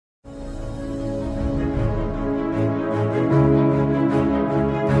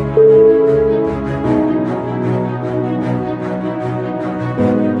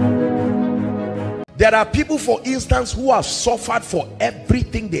There are people, for instance, who have suffered for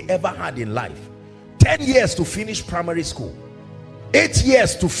everything they ever had in life. 10 years to finish primary school, 8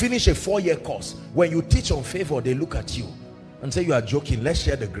 years to finish a 4-year course. When you teach on favor, they look at you and say, you are joking, let's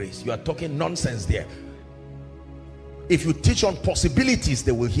share the grace. You are talking nonsense there. If you teach on possibilities,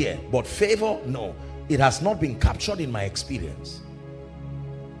 they will hear, but favor, no. It has not been captured in my experience.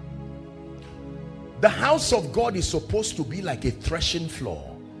 The house of God is supposed to be like a threshing floor,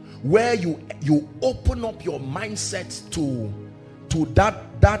 where you open up your mindset to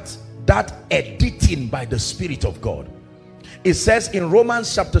that editing by the Spirit of God. It says in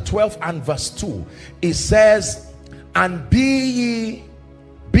Romans chapter 12 and verse 2, it says, and be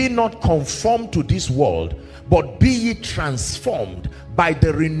not conformed to this world, but be ye transformed by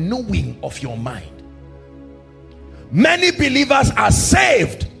the renewing of your mind. Many believers are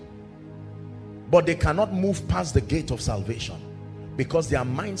saved, but they cannot move past the gate of salvation because their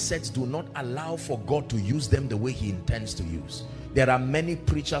mindsets do not allow for God to use them the way he intends to use. There are many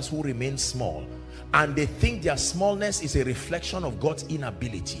preachers who remain small, and they think their smallness is a reflection of God's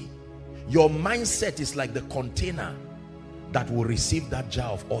inability. Your mindset is like the container that will receive that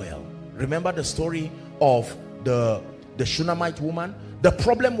jar of oil. Remember the story of the Shunammite woman? The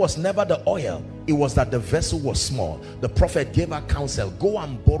problem was never the oil, it was that the vessel was small. The prophet gave her counsel, go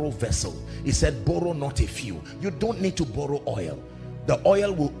and borrow vessel. He said, borrow not a few. You don't need to borrow oil. The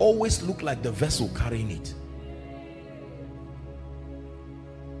oil will always look like the vessel carrying it.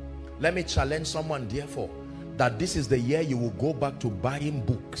 Let me challenge someone, therefore, that this is the year you will go back to buying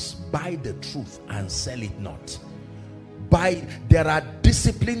books. Buy the truth and sell it not. There are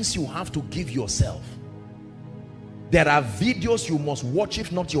disciplines you have to give yourself. There are videos you must watch,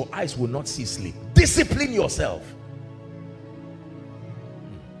 if not your eyes will not see sleep. Discipline yourself.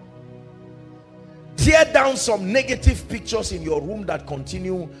 Tear down some negative pictures in your room that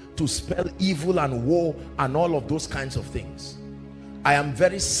continue to spell evil and woe and all of those kinds of things. I am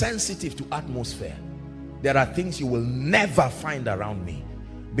very sensitive to atmosphere. There are things you will never find around me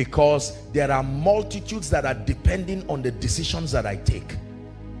because there are multitudes that are depending on the decisions that I take.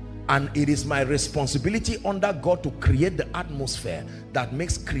 And it is my responsibility under God to create the atmosphere that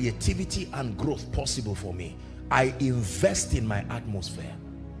makes creativity and growth possible for me. I invest in my atmosphere.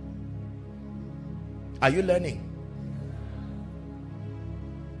 Are you learning?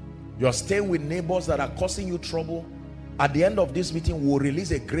 You're staying with neighbors that are causing you trouble. At the end of this meeting, we'll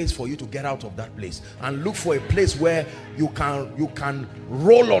release a grace for you to get out of that place and look for a place where you can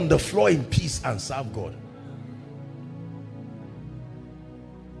roll on the floor in peace and serve God.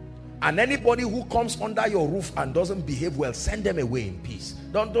 And anybody who comes under your roof and doesn't behave well, send them away in peace.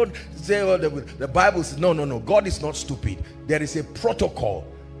 Don't say, oh, the Bible says, no, God is not stupid. There is a protocol.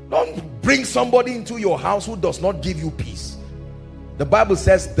 Don't bring somebody into your house who does not give you peace. The Bible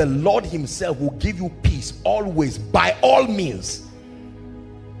says the Lord himself will give you peace always, by all means.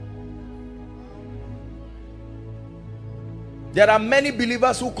 There are many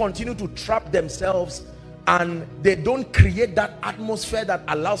believers who continue to trap themselves and they don't create that atmosphere that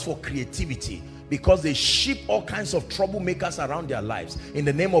allows for creativity because they ship all kinds of troublemakers around their lives in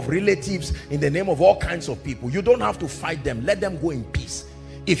the name of relatives, in the name of all kinds of people. You don't have to fight them. Let them go in peace.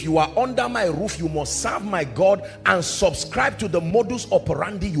 If you are under my roof, you must serve my God and subscribe to the modus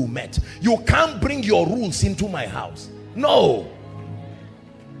operandi you met. You can't bring your rules into my house. No.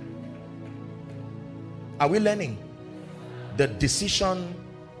 Are we learning? The decision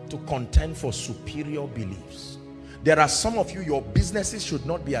to contend for superior beliefs. There are some of you, your businesses should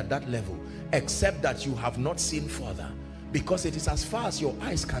not be at that level, except that you have not seen further, because it is as far as your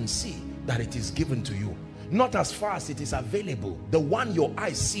eyes can see that it is given to you, not as far as it is available. The one your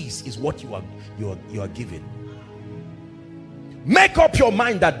eye sees is what you are given. Make up your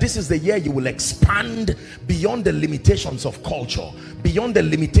mind that this is the year you will expand beyond the limitations of culture, beyond the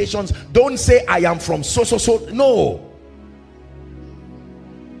limitations. Don't say I am from so. No.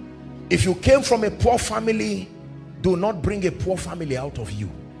 If you came from a poor family, do not bring a poor family out of you.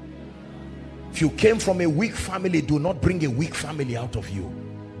 If you came from a weak family, do not bring a weak family out of you.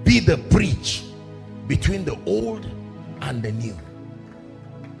 Be the bridge between the old and the new.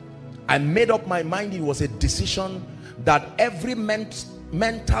 I made up my mind. It was a decision that every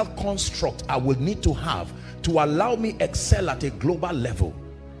mental construct I will need to have to allow me excel at a global level.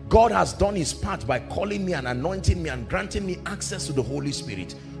 God has done his part by calling me and anointing me and granting me access to the Holy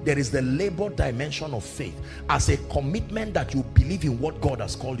Spirit. There is the labor dimension of faith as a commitment that you believe in what God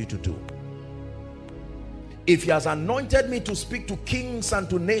has called you to do. If he has anointed me to speak to kings and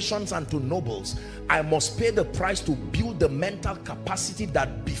to nations and to nobles, I must pay the price to build the mental capacity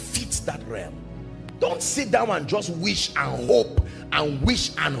that befits that realm. Don't sit down and just wish and hope and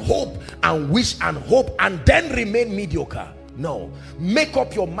wish and hope and wish and hope and then remain mediocre. No, make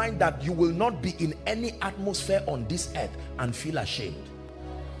up your mind that you will not be in any atmosphere on this earth and feel ashamed.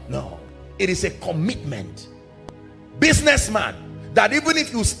 No, it is a commitment. Businessman, that even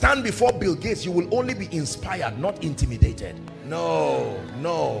if you stand before Bill Gates, you will only be inspired, not intimidated. No,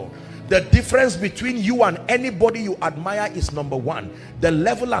 no. The difference between you and anybody you admire is, number one, the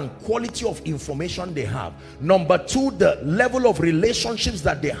level and quality of information they have. Number two, the level of relationships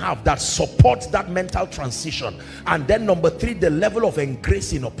that they have that support that mental transition. And then number three, the level of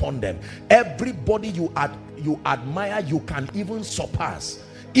engracing upon them. Everybody you admire, you can even surpass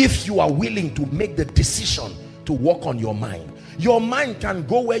if you are willing to make the decision to work on your mind. Your mind can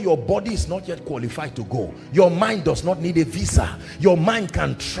go where your body is not yet qualified to go. Your mind does not need a visa. Your mind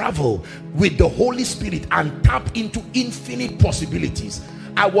can travel with the Holy Spirit and tap into infinite possibilities.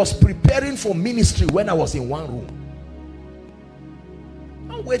 I was preparing for ministry when I was in one room.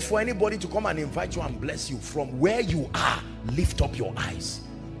 Don't wait for anybody to come and invite you and bless you. From where you are, lift up your eyes.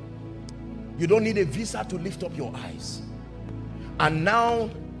 You don't need a visa to lift up your eyes. And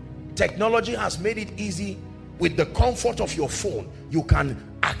now technology has made it easy. With the comfort of your phone, you can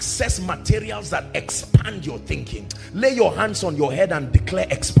access materials that expand your thinking. Lay your hands on your head and declare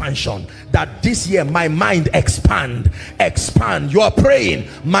expansion. That this year my mind expand. You are praying,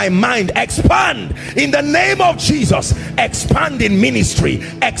 my mind expand in the name of Jesus. Expand in ministry,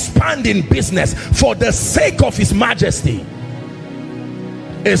 expand in business for the sake of His Majesty.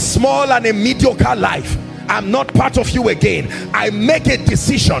 A small and a mediocre life, I'm not part of you again. I make a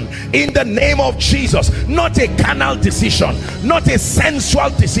decision in the name of Jesus. Not a carnal decision, not a sensual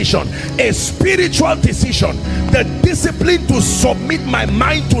decision, a spiritual decision. The discipline to submit my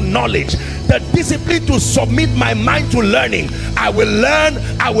mind to knowledge, the discipline to submit my mind to learning. I will learn,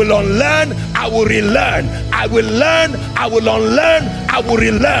 I will unlearn, I will relearn. I will learn, I will unlearn, I will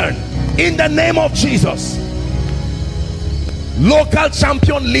relearn. In the name of Jesus. Local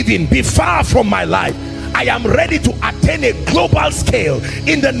champion living be far from my life. I am ready to attain a global scale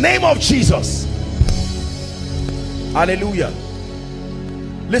in the name of Jesus. Hallelujah.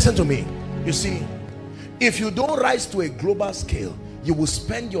 Listen to me. You see, if you don't rise to a global scale, you will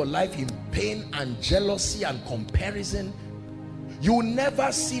spend your life in pain and jealousy and comparison. You will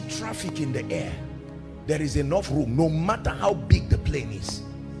never see traffic in the air. There is enough room, no matter how big the plane is.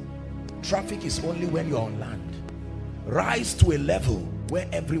 Traffic is only when you're on land. Rise to a level where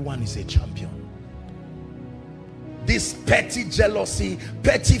everyone is a champion. This petty jealousy,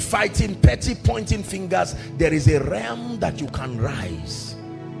 petty fighting, petty pointing fingers, there is a realm that you can rise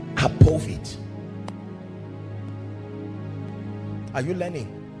above it. Are you learning?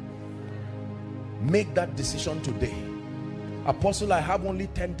 Make that decision today. Apostle, I have only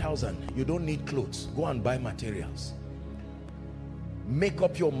 10,000. You don't need clothes. Go and buy materials. Make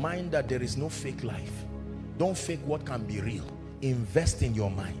up your mind that there is no fake life. Don't fake what can be real. Invest in your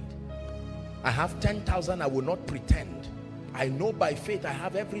mind. I have 10,000, I will not pretend. I know by faith I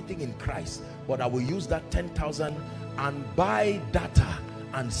have everything in Christ, but I will use that 10,000 and buy data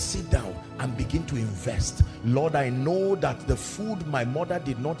and sit down and begin to invest. Lord, I know that the food my mother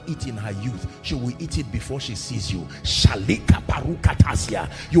did not eat in her youth, she will eat it before she sees you. Shalika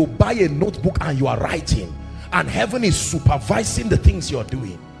parukatasia. You buy a notebook and you are writing, and heaven is supervising the things you're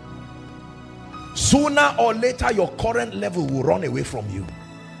doing. Sooner or later, your current level will run away from you,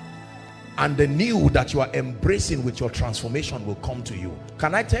 and the new that you are embracing with your transformation will come to you.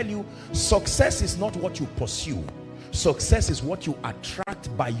 Can I tell you, success is not what you pursue. Success is what you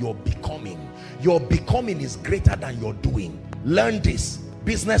attract by your becoming. Your becoming is greater than your doing. Learn this.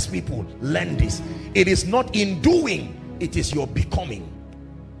 Business people, learn this. It is not in doing, it is your becoming.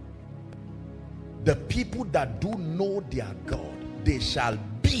 The people that do know their God, they shall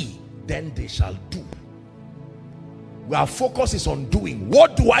be, then they shall do. Our focus is on doing.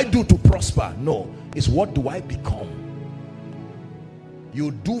 What do I do to prosper? No, it's what do I become?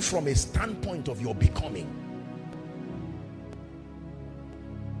 You do from a standpoint of your becoming.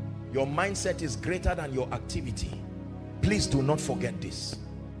 Your mindset is greater than your activity. Please do not forget this.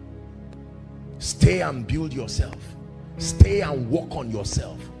 Stay and build yourself. Stay and work on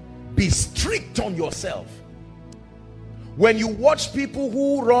yourself. Be strict on yourself. When you watch people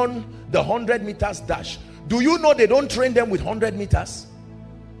who run the 100 meters dash, do you know they don't train them with 100 meters?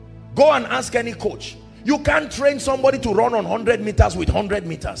 Go and ask any coach. You can't train somebody to run on 100 meters with 100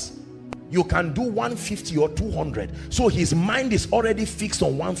 meters. You can do 150 or 200. So his mind is already fixed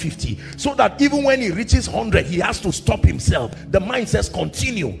on 150. So that even when he reaches 100, he has to stop himself. The mind says,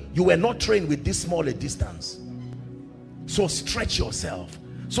 continue. You were not trained with this small a distance. So stretch yourself.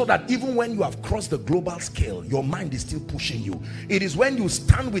 So that even when you have crossed the global scale, your mind is still pushing you. It is when you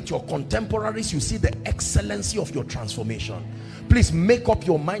stand with your contemporaries, you see the excellency of your transformation. Please make up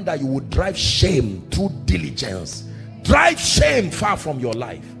your mind that you will drive shame through diligence. Drive shame far from your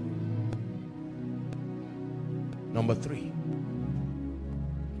life. Number 3.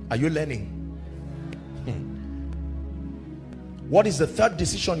 Are you learning? What is the third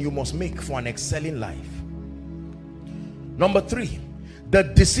decision you must make for an excelling life? Number 3, the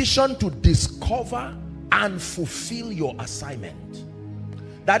decision to discover and fulfill your assignment.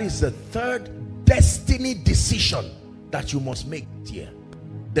 That is the third destiny decision that you must make here.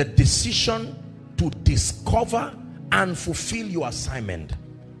 The decision to discover and fulfill your assignment.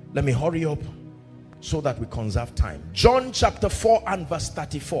 Let me hurry up so that we conserve time. John chapter 4 and verse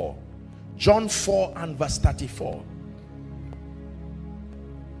 34. John 4 and verse 34.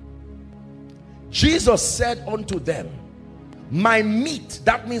 Jesus said unto them, my meat,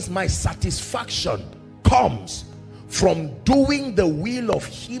 that means my satisfaction, comes from doing the will of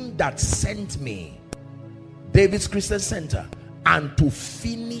him that sent me, David's Christian Center, and to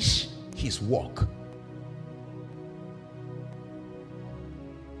finish his work.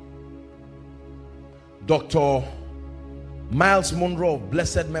 Dr. Miles Monroe of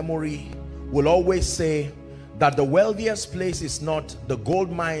blessed memory will always say that the wealthiest place is not the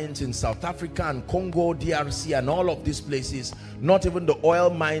gold mines in South Africa and Congo, DRC and all of these places, not even the oil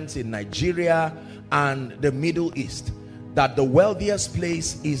mines in Nigeria and the Middle East. That the wealthiest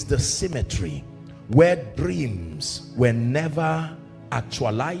place is the cemetery where dreams were never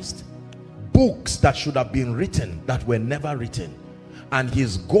actualized, books that should have been written that were never written. And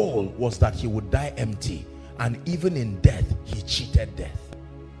his goal was that he would die empty, and even in death he cheated death.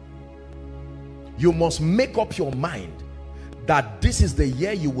 You must make up your mind that this is the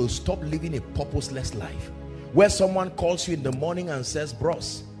year you will stop living a purposeless life, where someone calls you in the morning and says,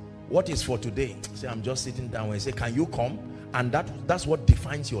 bros, what is for today? Say, I'm just sitting down. And say, can you come? And that's what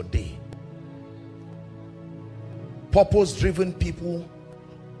defines your day. Purpose-driven people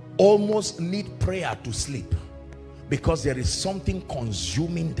almost need prayer to sleep, because there is something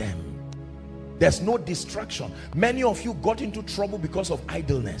consuming them. There's no distraction. Many of you got into trouble because of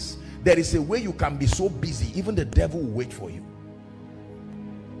idleness. There is a way you can be so busy, even the devil will wait for you,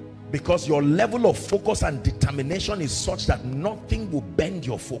 because your level of focus and determination is such that nothing will bend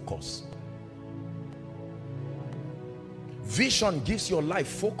your focus. Vision gives your life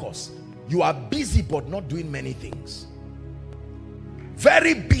focus. You are busy but not doing many things.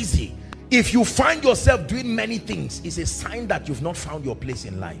 Very busy. If you find yourself doing many things, it's a sign that you've not found your place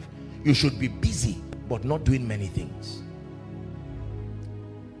in life. You should be busy but not doing many things.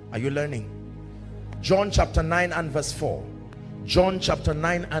 Are you learning? John chapter 9 and verse 4. John chapter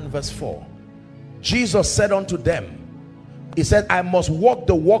 9 and verse 4. Jesus said unto them, he said, I must walk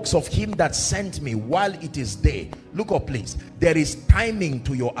the works of him that sent me while it is day. Look up please. There is timing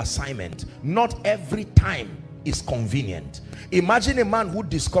to your assignment. Not every time is convenient. Imagine a man who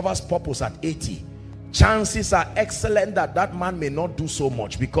discovers purpose at 80. Chances are excellent that that man may not do so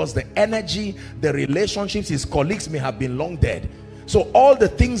much, because the energy, the relationships, his colleagues may have been long dead. So all the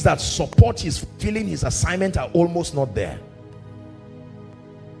things that support his fulfilling his assignment are almost not there.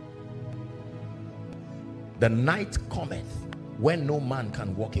 The night cometh when no man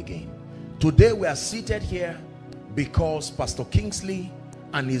can walk again. Today we are seated here because Pastor Kingsley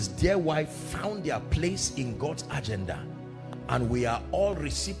and his dear wife found their place in God's agenda, and we are all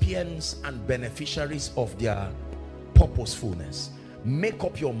recipients and beneficiaries of their purposefulness. Make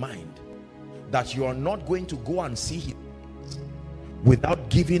up your mind that you are not going to go and see him without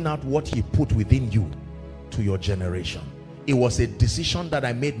giving out what he put within you to your generation. It was a decision that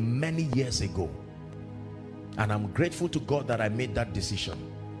I made many years ago, and I'm grateful to God that I made that decision.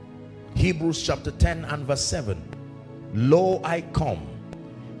 Hebrews chapter 10 and verse 7. Lo, I come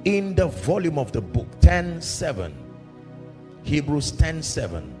in the volume of the book. 10:7. Hebrews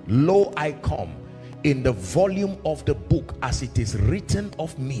 10:7. Lo, I come in the volume of the book, as it is written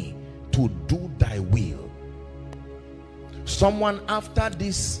of me, to do thy will. Someone after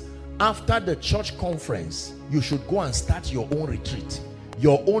the church conference, you should go and start your own retreat,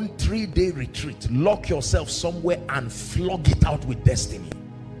 your own 3-day retreat. Lock yourself somewhere and flog it out with destiny.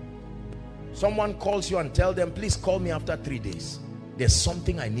 Someone calls you and tell them, please call me after 3 days. There's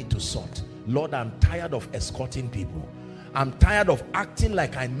something I need to sort. Lord, I'm tired of escorting people. I'm tired of acting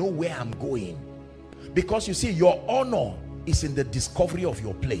like I know where I'm going. Because you see, your honor is in the discovery of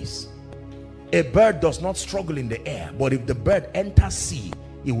your place. A bird does not struggle in the air, but if the bird enters sea,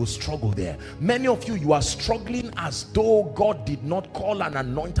 it will struggle there. Many of you, you are struggling as though God did not call and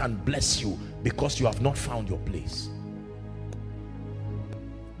anoint and bless you, because you have not found your place.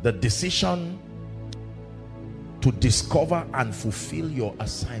 The decision to discover and fulfill your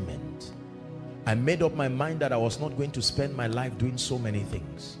assignment. I made up my mind that I was not going to spend my life doing so many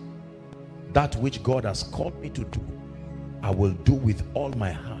things. That which God has called me to do, I will do with all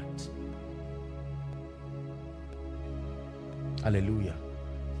my heart. Hallelujah.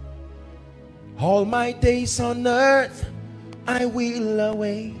 All my days on earth I will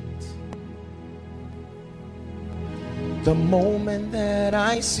await the moment that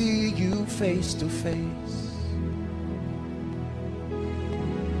I see you face to face.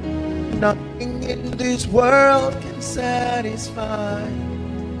 Nothing in this world can satisfy.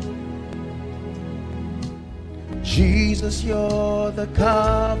 Jesus, you're the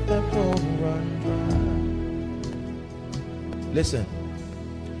cup that won't run dry. Listen,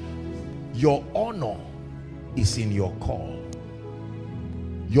 your honor is in your call.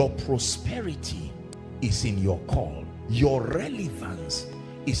 Your prosperity is in your call. Your relevance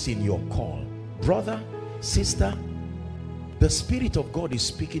is in your call. Brother, sister, the Spirit of God is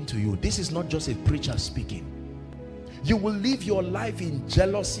speaking to you. This is not just a preacher speaking. You will live your life in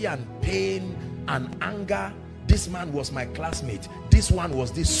jealousy and pain and anger. This man was my classmate. This one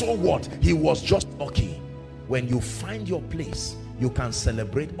was this. So what? He was just lucky. When you find your place, you can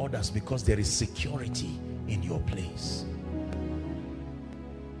celebrate others because there is security in your place.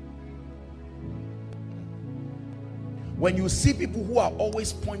 When you see people who are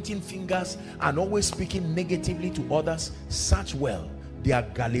always pointing fingers and always speaking negatively to others, search well. They are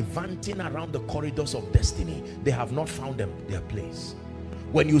gallivanting around the corridors of destiny. They have not found their place.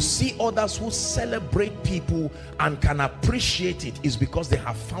 When you see others who celebrate people and can appreciate it, is because they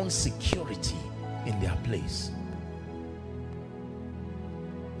have found security in their place.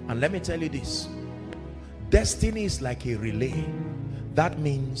 And let me tell you this, destiny is like a relay. That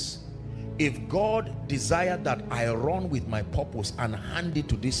means if God desired that I run with my purpose and hand it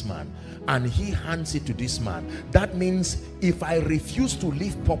to this man, and he hands it to this man, that means if I refuse to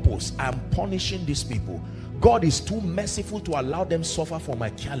live purpose, I'm punishing these people. God is too merciful to allow them suffer for my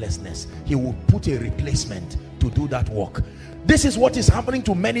carelessness. He will put a replacement to do that work. This is what is happening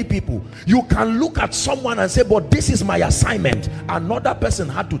to many people. You can look at someone and say, but this is my assignment. Another person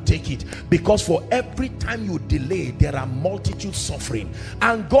had to take it, because for every time you delay, there are multitudes suffering.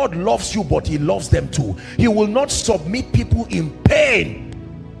 And God loves you, but he loves them too. He will not submit people in pain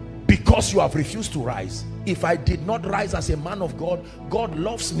because you have refused to rise. If I did not rise as a man of God, God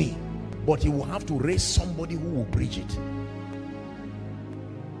loves me, but he will have to raise somebody who will bridge it.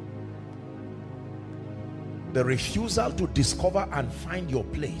 The refusal to discover and find your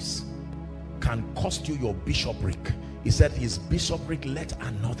place can cost you your bishopric. He said his bishopric let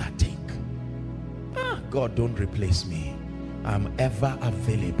another take. God, don't replace me. I'm ever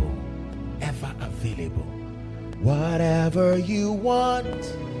available, ever available. Whatever you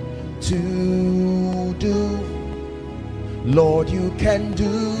want to do, Lord, you can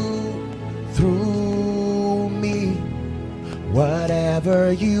do through me.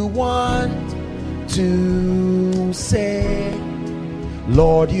 Whatever you want to say,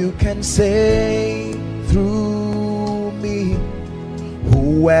 Lord, you can say through me.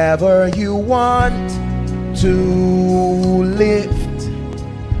 Whoever you want to lift,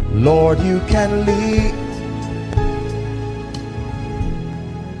 Lord, you can lift.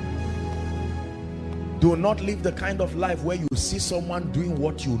 Do not live the kind of life where you see someone doing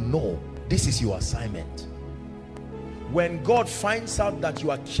what you know. This is your assignment. When God finds out that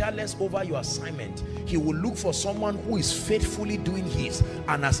you are careless over your assignment, he will look for someone who is faithfully doing his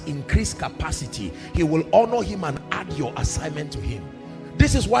and has increased capacity. He will honor him and add your assignment to him.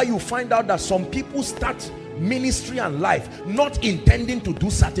 This is why you find out that some people start ministry and life not intending to do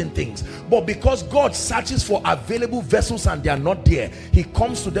certain things, but because God searches for available vessels and they are not there, he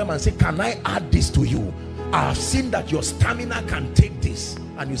comes to them and says, can I add this to you? I have seen that your stamina can take this.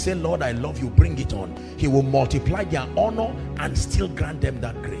 And you say, Lord, I love you, bring it on. He will multiply their honor and still grant them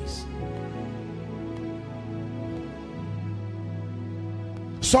that grace.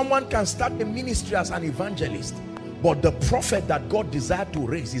 Someone can start a ministry as an evangelist, but the prophet that God desired to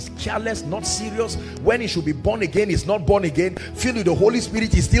raise is careless, not serious. When he should be born again, he's not born again. Filled with the Holy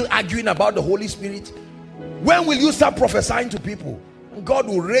Spirit, he's still arguing about the Holy Spirit. When will you start prophesying to people? God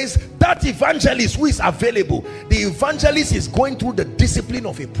will raise that evangelist who is available. The evangelist is going through the discipline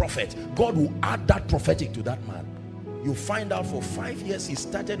of a prophet. God will add that prophetic to that man. You find out for 5 years he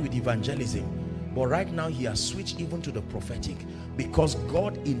started with evangelism, but right now he has switched even to the prophetic, because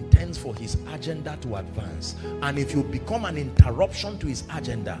God intends for his agenda to advance. And if you become an interruption to his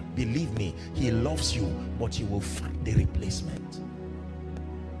agenda, believe me, he loves you, but he will find the replacement.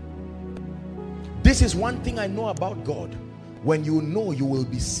 This is one thing I know about God. When you know, you will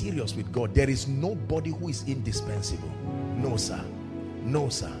be serious with God. There is nobody who is indispensable. No, sir. No,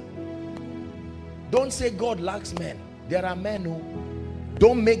 sir. Don't say God lacks men. There are men who...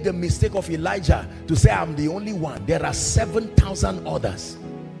 Don't make the mistake of Elijah to say, I'm the only one. There are 7,000 others.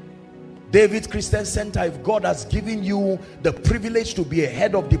 David Christian Center, if God has given you the privilege to be a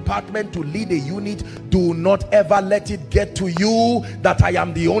head of department, to lead a unit, do not ever let it get to you that I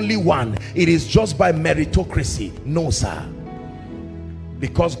am the only one. It is just by meritocracy. No, sir.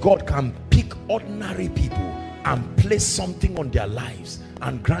 Because God can pick ordinary people and place something on their lives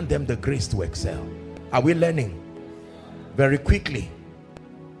and grant them the grace to excel. Are we learning? Very quickly.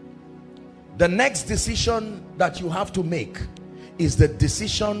 The next decision that you have to make is the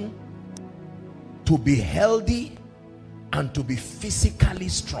decision to be healthy and to be physically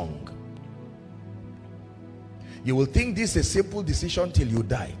strong. You will think this is a simple decision till you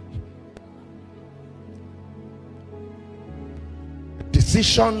die.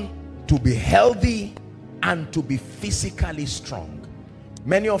 Decision to be healthy and to be physically strong.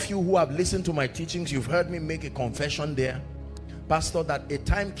 Many of you who have listened to my teachings, you've heard me make a confession there, Pastor, that a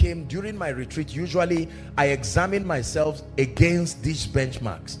time came during my retreat. Usually I examine myself against these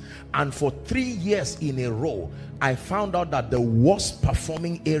benchmarks, and for 3 years in a row I found out that the worst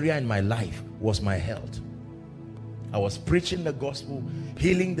performing area in my life was my health. I was preaching the gospel,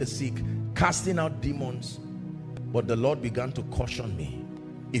 healing the sick, casting out demons, but the Lord began to caution me,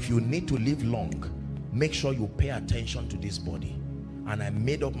 if you need to live long, make sure you pay attention to this body. And I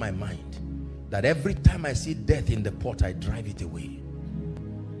made up my mind that every time I see death in the pot, I drive it away.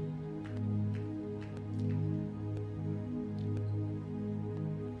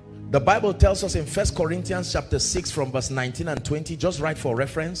 The Bible tells us in 1 Corinthians chapter 6 from verse 19 and 20, just write for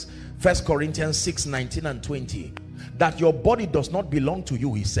reference, 1 Corinthians 6, 19 and 20, that your body does not belong to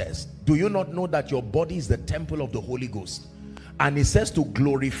you, he says. Do you not know that your body is the temple of the Holy Ghost? And he says to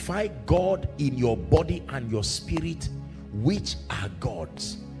glorify God in your body and your spirit, which are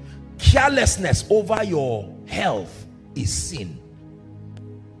God's. Carelessness over your health is sin.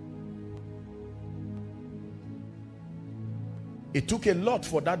 It took a lot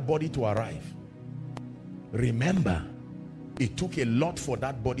for that body to arrive. Remember, it took a lot for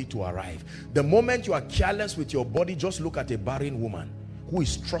that body to arrive. The moment you are careless with your body, just look at a barren woman who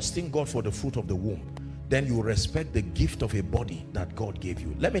is trusting God for the fruit of the womb. Then you respect the gift of a body that God gave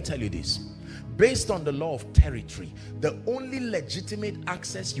you. Let me tell you this. Based on the law of territory, the only legitimate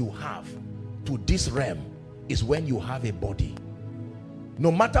access you have to this realm is when you have a body.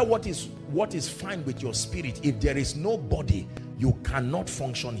 No matter what is fine with your spirit, if there is no body, you cannot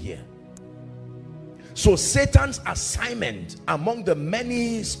function here. So Satan's assignment among the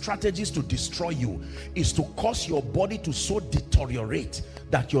many strategies to destroy you is to cause your body to so deteriorate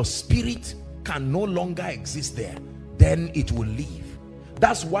that your spirit can no longer exist there. Then it will leave.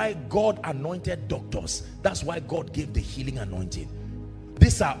 That's why God anointed doctors. That's why God gave the healing anointing.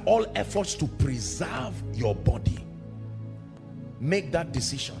 These are all efforts to preserve your body. Make that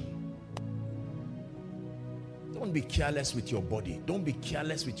decision. Don't be careless with your body. Don't be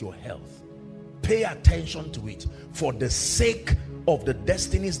careless with your health. Pay attention to it for the sake of the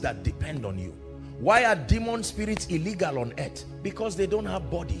destinies that depend on you. Why are demon spirits illegal on earth? Because they don't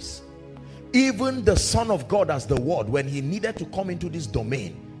have bodies. Even the Son of God as the Word, when he needed to come into this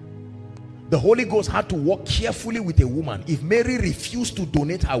domain, the Holy Ghost had to walk carefully with a woman. If Mary refused to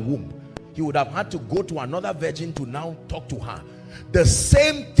donate her womb, he would have had to go to another virgin to now talk to her. The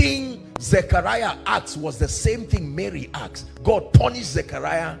same thing Zechariah asked was the same thing Mary asked. God punished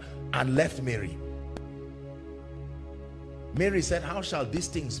Zechariah and left Mary. Mary said, how shall these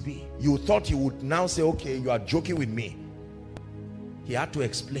things be? You thought he would now say, okay, you are joking with me. He had to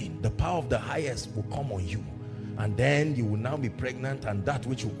explain, the power of the highest will come on you, and then you will now be pregnant, and that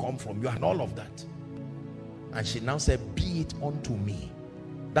which will come from you, and all of that. And she now said, be it unto me.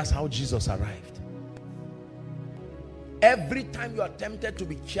 That's how Jesus arrived. Every time you are tempted to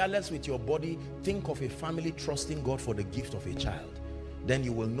be careless with your body, think of a family trusting God for the gift of a child. Then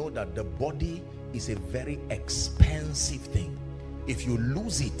you will know that the body is a very expensive thing. If you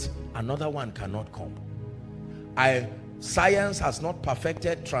lose it, another one cannot come. Science has not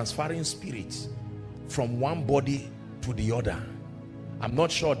perfected transferring spirits from one body to the other. I'm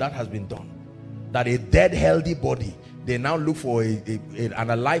not sure that has been done. That a dead healthy body, they now look for an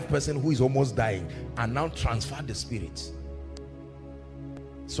alive person who is almost dying and now transfer the spirits.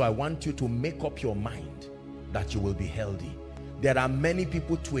 So I want you to make up your mind that you will be healthy. There are many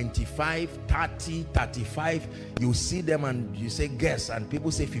people 25, 30, 35. You see them and you say guess, and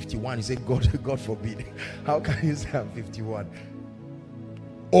people say 51. You say God forbid. How can you say I'm 51?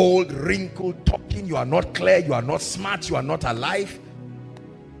 old, wrinkled, talking. You are not clear, you are not smart, you are not alive.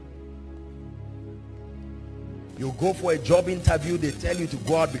 You go for a job interview, they tell you to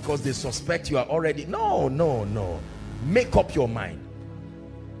go out because they suspect you are already. No. Make up your mind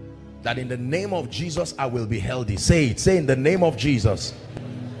that in the name of Jesus I will be healthy. Say it. Say, in the name of Jesus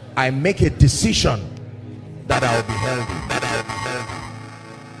I make a decision that I will be healthy. That I will be healthy.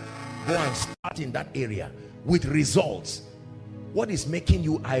 Go and start in that area with results. What is making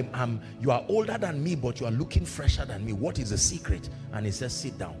you, you are older than me, but you are looking fresher than me. What is the secret? And he says,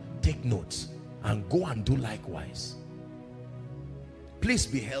 sit down, take notes, and go and do likewise. Please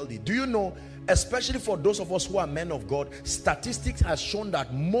be healthy. Do you know, especially for those of us who are men of God, statistics has shown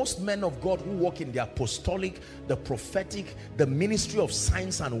that most men of God who walk in the apostolic, the prophetic, the ministry of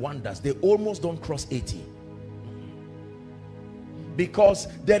signs and wonders, they almost don't cross 80. Because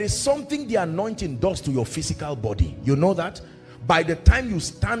there is something the anointing does to your physical body. You know that? By the time you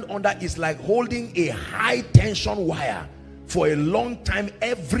stand under, it's like holding a high tension wire for a long time,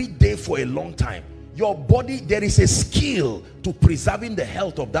 every day for a long time. Your body, there is a skill to preserving the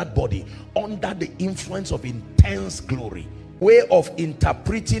health of that body under the influence of intense glory. Way of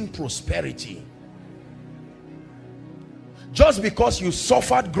interpreting prosperity. Just because you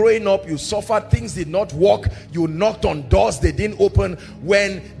suffered growing up, you suffered, things did not work, you knocked on doors, they didn't open.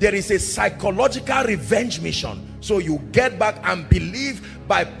 When there is a psychological revenge mission, so you get back and believe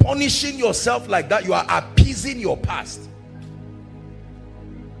by punishing yourself like that, you are appeasing your past.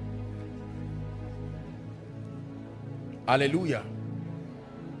 Hallelujah.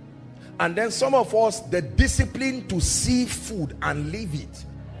 And then some of us, the discipline to see food and leave it.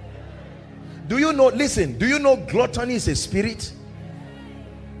 Do you know, listen, do you know gluttony is a spirit?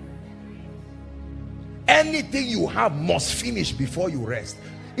 Anything you have must finish before you rest.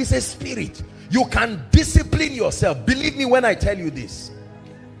 It's a spirit. You can discipline yourself. Believe me when I tell you this.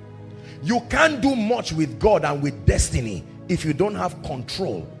 You can't do much with God and with destiny if you don't have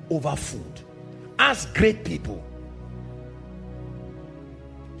control over food. Ask great people.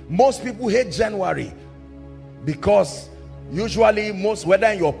 Most people hate January because usually whether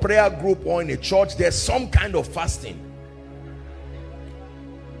in your prayer group or in a church, there's some kind of fasting.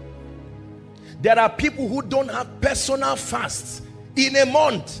 There are people who don't have personal fasts in a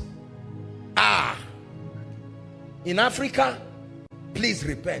month. In Africa, please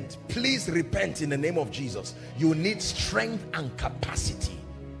repent. Please repent in the name of Jesus. You need strength and capacity.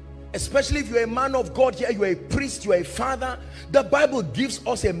 Especially if you're a man of God here, you're a priest, you're a father. The Bible gives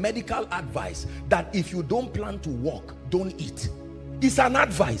us a medical advice that if you don't plan to walk, don't eat. It's an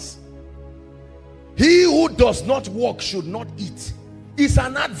advice. He who does not walk should not eat. It's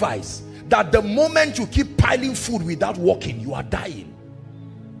an advice that the moment you keep piling food without walking, you are dying.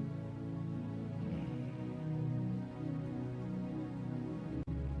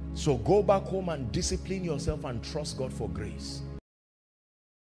 So go back home and discipline yourself and trust God for grace.